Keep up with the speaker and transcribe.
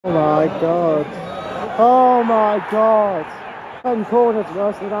Oh my god. Oh my god. 10 corners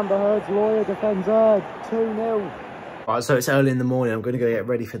worse than Amber Heard's lawyer defends Heard. 2-0. Right, so it's early in the morning. I'm going to go get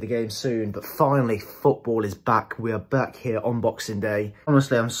ready for the game soon. But finally, football is back. We are back here on Boxing Day.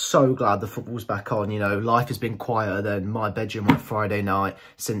 Honestly, I'm so glad the football's back on. You know, life has been quieter than my bedroom on Friday night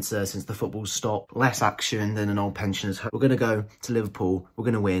since the football stopped. Less action than an old pensioner's home. We're going to go to Liverpool. We're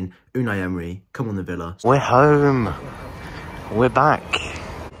going to win. Unai Emery, come on the Villa. We're home. We're back.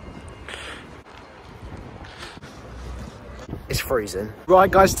 It's freezing. Right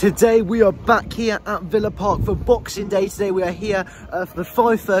guys, today we are back here at Villa Park for Boxing Day. Today we are here for the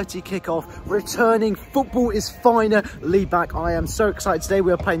 5:30 kickoff. Returning, football is finally back. I am so excited. Today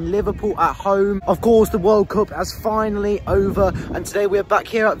we are playing Liverpool at home. Of course, the World Cup is finally over. And today we are back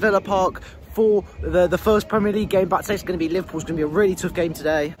here at Villa Park for the first Premier League game back. Today it's going to be Liverpool's going to be a really tough game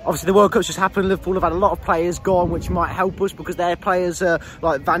today. Obviously the World Cup's just happened. Liverpool have had a lot of players gone, which might help us because their players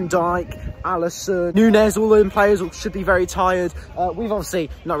like Van Dijk, Alisson, Nunez, all them players should be very tired. We've obviously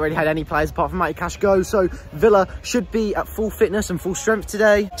not really had any players apart from Matty Cash go, so Villa should be at full fitness and full strength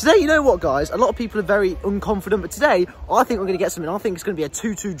today. Today, you know what guys, a lot of people are very unconfident, but today I think we're going to get something. I think it's going to be a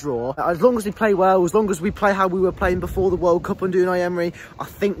 2-2 draw. As long as we play well, as long as we play how we were playing before the World Cup under Unai Emery, I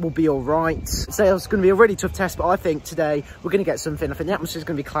think we'll be all right. So it's going to be a really tough test, but I think today we're going to get something. I think the atmosphere is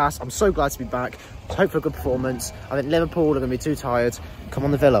going to be class. I'm so glad to be back. Hope for a good performance. I think Liverpool are going to be too tired. Come on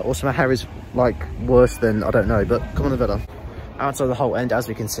the Villa. Also, my hair is like worse than, I don't know, but come on the Villa. Outside the whole end, as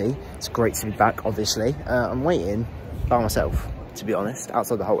we can see, it's great to be back, obviously. I'm waiting by myself, to be honest,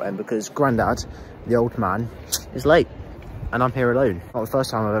 outside the whole end, because Grandad, the old man, is late. And I'm here alone. Not the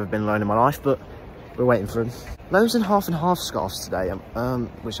first time I've ever been alone in my life, but we're waiting for him. Loads and half scarves today,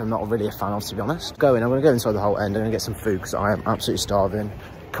 which I'm not really a fan of, to be honest. I'm going to go inside the whole end. I'm going to get some food because I am absolutely starving.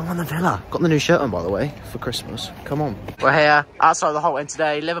 Come on, the Villa. Got the new shirt on, by the way, for Christmas. Come on. We're here outside the whole end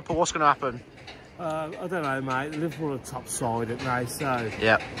today. Liverpool, what's going to happen? I don't know, mate. Liverpool are top side at now, so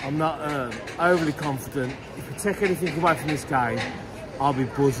yeah. I'm not overly confident. If we take anything away from this game, I'll be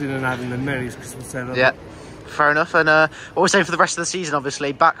buzzing and having the merriest Christmas ever. Yeah, fair enough. And what we're saying for the rest of the season,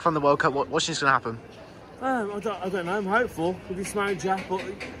 obviously, back from the World Cup, what's going to happen? I don't know. I'm hopeful with this manager, but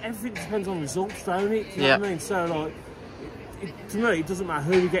everything depends on results, don't it? Do you know what I mean? So, like, to me, it doesn't matter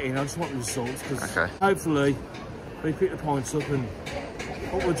who we get in. I just want the results because hopefully we pick the points up and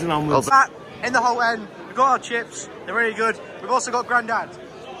upwards and onwards. Back in the whole end, we've got our chips. They're really good. We've also got Grandad.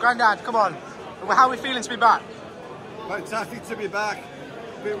 Grandad, come on. How are we feeling to be back? Fantastic to be back.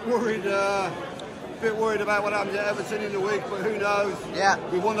 A bit worried about what happened at Everton in the week, but who knows? Yeah.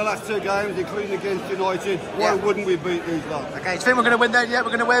 We won the last 2 games, including against United. Why wouldn't we beat these lot? Okay, do you think we're going to win then? Yeah, we're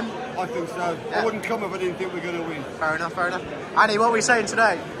going to win? I think so. Yeah. I wouldn't come if I didn't think we're going to win. Fair enough, fair enough. Annie, what are we saying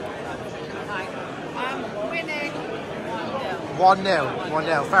today? Winning 1-0.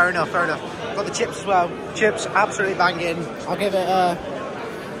 1-0, fair enough, fair enough. Got the chips as well. Chips, absolutely banging. I'll give it a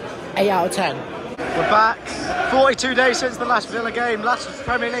 8 out of 10. We're back. 42 days since the last Villa game, last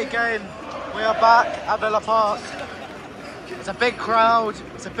Premier League game. We are back at Villa Park. It's a big crowd,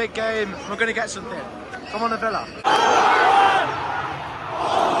 it's a big game. We're going to get something. Come on, the Villa.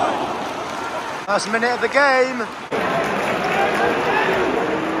 First minute of the game.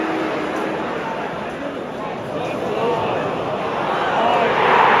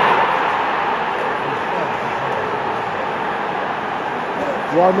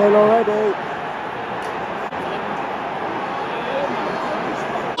 One 0 already.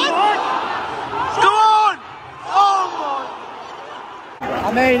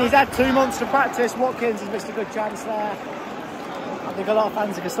 I mean, he's had 2 months to practice. Watkins has missed a good chance there. I think a lot of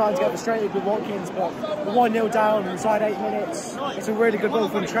fans are starting to get frustrated with Watkins, but we're 1-0 down inside 8 minutes. It's a really good goal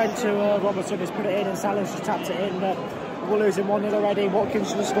from Trent to Robertson has put it in and Salah's just tapped it in, but we're losing 1-0 already. Watkins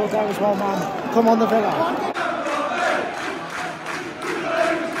should have scored there as well, man. Come on, the Villa.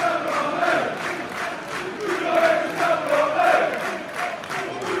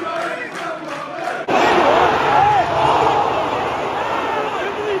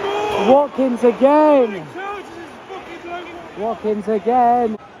 Watkins again! Watkins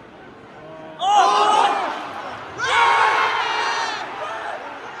again!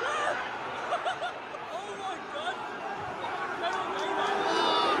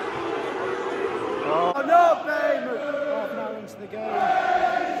 Oh no, babe! Half an hour into the game.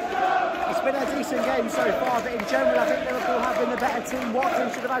 It's been a decent game so far, but in general I think Liverpool have been the better team.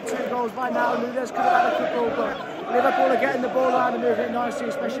 Watkins should have had 2 goals by now, Nunez could have had a couple, but Liverpool are getting the ball around and moving it nicely,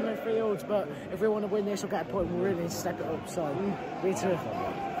 especially in midfield. But if we want to win this or get a point, we really need to step it up. So we need to,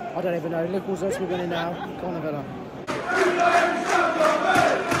 I don't even know, Liverpool's us, we're winning now. Come on, Villa.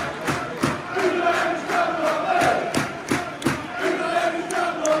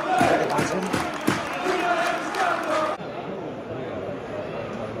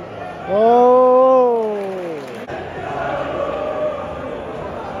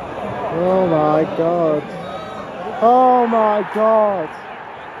 my God.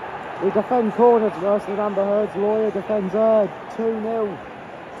 We defend corners worse than Amber Heard's lawyer defends Heard. 2-0.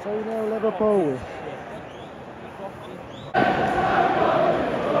 2-0 Liverpool.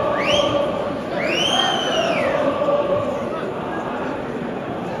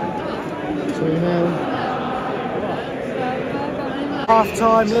 Half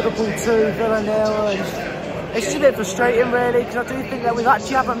time, Liverpool 2, Villa 0, and it's just a bit frustrating really, because I do think that we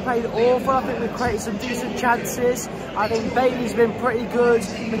actually haven't played awful. I think we've created some decent chances. I think Bailey's been pretty good,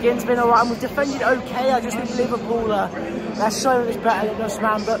 McGinn's been alright, and we've defended okay. I just think Liverpool they're so much better than us,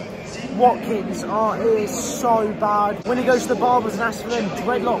 man. But Watkins, he is so bad. When he goes to the barbers and asks for them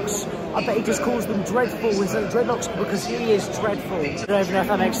dreadlocks, I bet he just calls them dreadful instead of dreadlocks, because he is dreadful. I don't even know if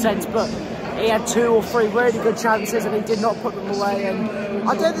that makes sense, but he had 2 or 3 really good chances and he did not put them away. And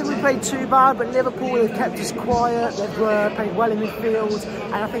I don't think we played too bad, but Liverpool have kept us quiet. They've played well in midfield,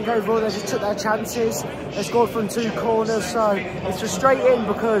 and I think overall they just took their chances. They scored from 2 corners, so it's frustrating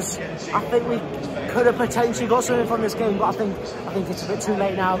because I think we could have potentially got something from this game, but I think it's a bit too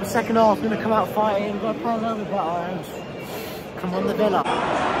late now. The second half, we're going to come out fighting. We've got to play a little bit better. Come on, the Villa.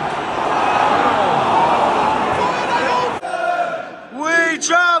 We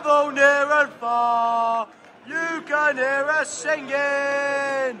travel near and far, you can hear us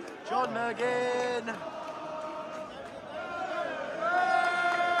singing, John McGinn.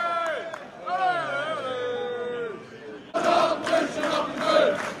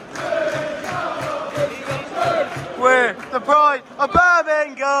 We're the pride of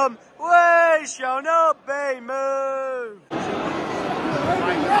Birmingham, we shall not be moved.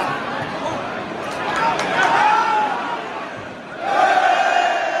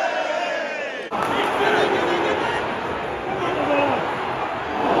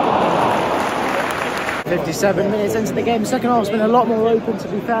 57 minutes into the game. Second half's been a lot more open, to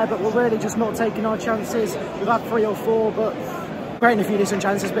be fair, but we're really just not taking our chances. We've had 3 or 4, but creating a few decent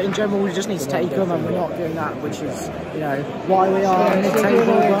chances, but in general we just need to take them, and we're not doing that, which is, you know, why we are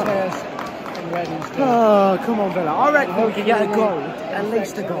mid-table. Oh, come on, Villa. I reckon we can get a goal, at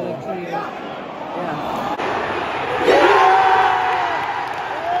least a goal. Yeah.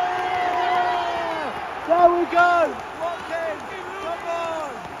 There we go! Watkins, come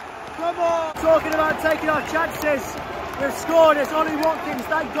on! Come on! Talking about taking our chances. We've scored. It's Ollie Watkins.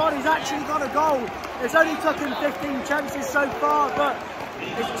 Thank God he's actually got a goal. It's only took him 15 chances so far, but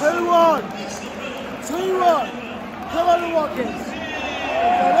it's 2-1. 2-1. Come on, Watkins.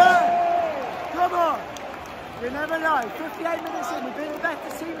 Come on. You never know. 58 minutes in. We've been the better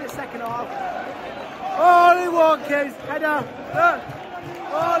team this second half. Ollie Watkins. Header. Look.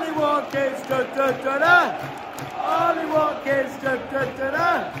 Ollie Watkins. Ollie Watkins.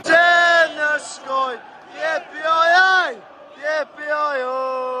 Turn the sky. Yippee-yi-yi.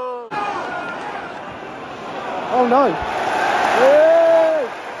 Yippee-yi-oh. Oh no. Hey.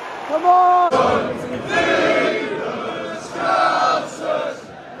 Come on.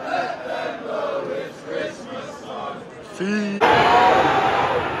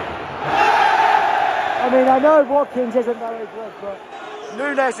 I mean, I know Watkins isn't very good, but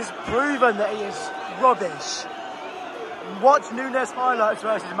Nunes has proven that he is rubbish. Watch Nunes highlights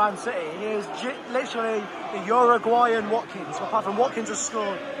versus Man City. He is literally the Uruguayan Watkins, apart from Watkins has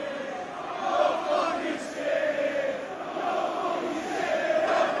scored.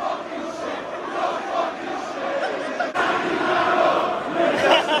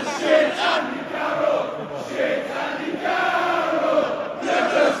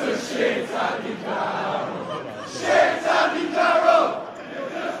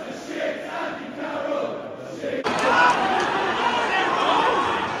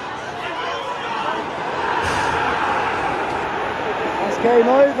 Game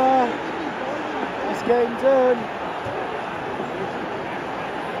over. It's game done.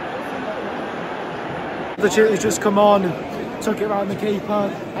 The tutor's just come on and took it around the keeper,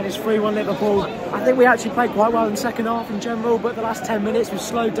 and it's 3-1 Liverpool. I think we actually played quite well in the second half in general, but the last 10 minutes we've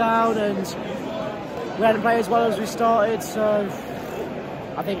slowed down and we hadn't played as well as we started, so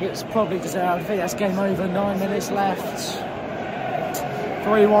I think it's probably deserved. I think that's game over, 9 minutes left.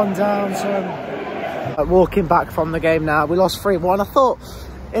 3-1 down, so walking back from the game now, we lost 3-1. I thought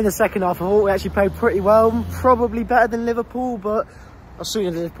in the second half, I thought we actually played pretty well, probably better than Liverpool, but as soon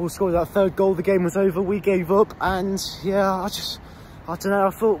as Liverpool scored that 3rd goal, the game was over. We gave up, and yeah, I don't know, I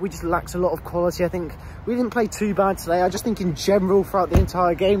thought we just lacked a lot of quality. I think we didn't play too bad today. I just think in general throughout the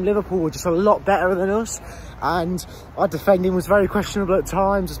entire game, Liverpool were just a lot better than us, and our defending was very questionable at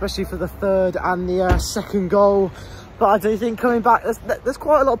times, especially for the 3rd and the 2nd goal. But I do think coming back, there's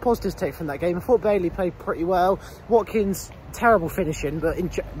quite a lot of positives to take from that game. I thought Bailey played pretty well. Watkins, terrible finishing, but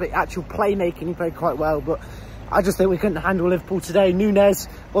actual playmaking, he played quite well. But I just think we couldn't handle Liverpool today. Nunez,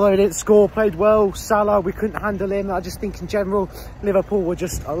 although he didn't score, played well. Salah, we couldn't handle him. I just think in general, Liverpool were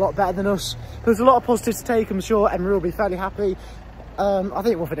just a lot better than us. There's a lot of positives to take. I'm sure Emery will be fairly happy. I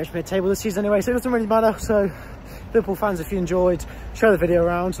think we'll finish mid-table this season anyway, so it doesn't really matter. So Liverpool fans, if you enjoyed, share the video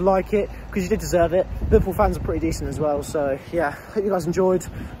around, like it, because you did deserve it. Liverpool fans are pretty decent as well. So yeah, hope you guys enjoyed.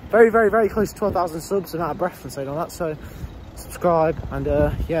 Very, very, very close to 12,000 subs. I'm out of breath from saying all that. So subscribe, and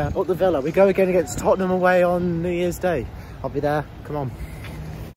yeah, up the Villa. We go again against Tottenham away on New Year's Day. I'll be there. Come on.